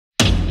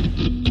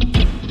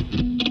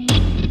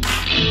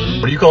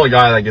What do you call a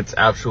guy that gets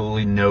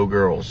absolutely no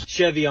girls?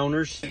 Chevy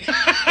owners.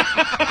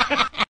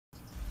 I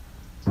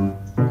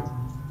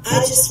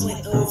just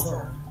went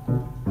over.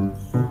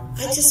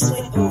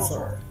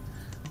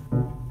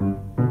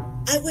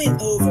 I went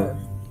over.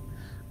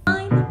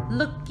 I'm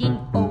looking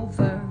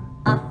over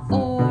a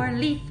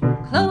four-leaf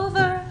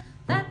clover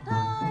that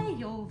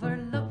I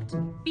overlooked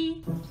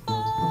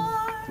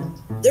before.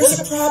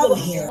 There's a problem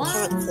here,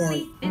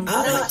 popcorn. I'm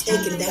not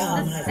taking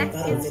down my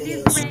rebuttal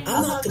videos.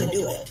 I'm not going to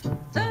do it.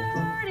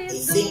 They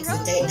think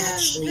that they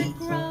actually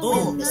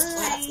own this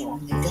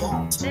platform. They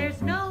don't.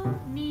 There's no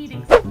need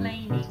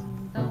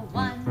explaining the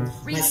one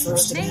My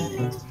First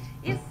Amendment.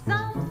 is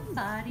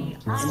somebody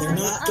And they're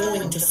not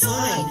going to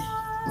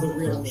find the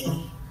real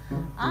me.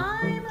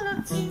 I'm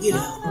looking You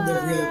know, the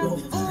real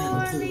woman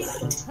behind the blue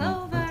light.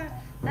 clover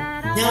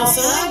that Now, if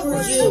I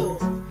were you,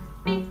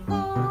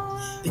 before.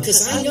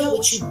 because I know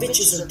what you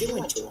bitches are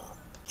doing to her,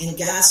 and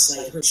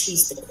gaslight her,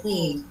 she's the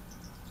queen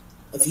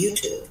of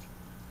YouTube.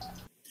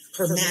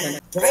 Her madam,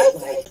 Bright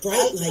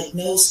Light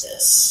knows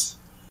this.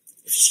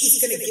 She's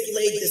going to get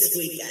laid this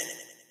weekend.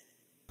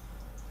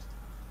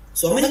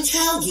 So I'm going to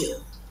tell you.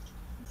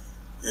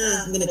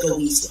 I'm going to go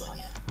easy on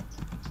you.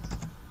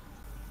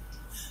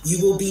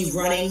 You will be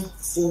running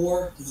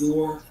for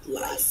your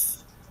life.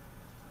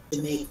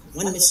 To make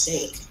one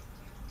mistake,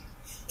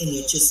 and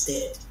you just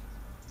did.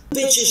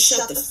 Bitches,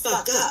 shut the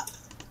fuck up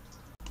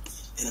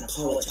and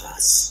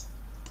apologize.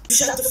 You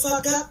shut the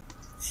fuck up?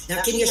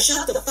 Now can you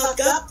shut the fuck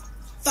up?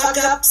 Fuck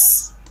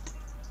ups.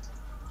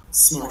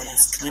 Smart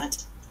ass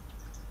cunt.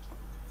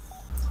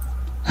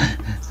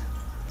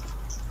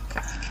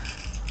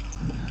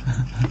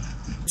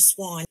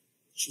 Swan,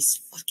 she's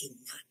fucking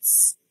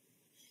nuts.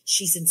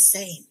 She's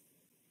insane.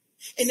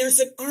 And there's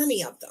an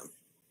army of them.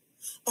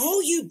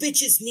 All you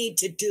bitches need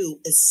to do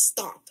is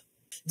stop.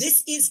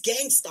 This is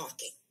gang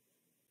stalking.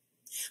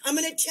 I'm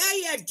going to tell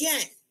you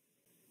again.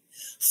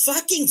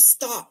 Fucking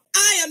stop.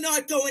 I am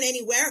not going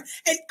anywhere,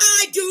 and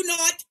I do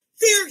not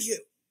fear you.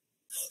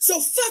 So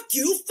fuck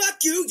you,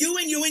 you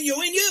and you and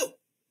you and you.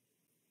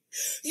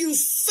 You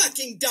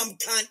fucking dumb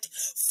cunt.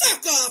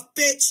 Fuck off,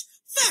 bitch.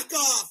 Fuck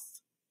off.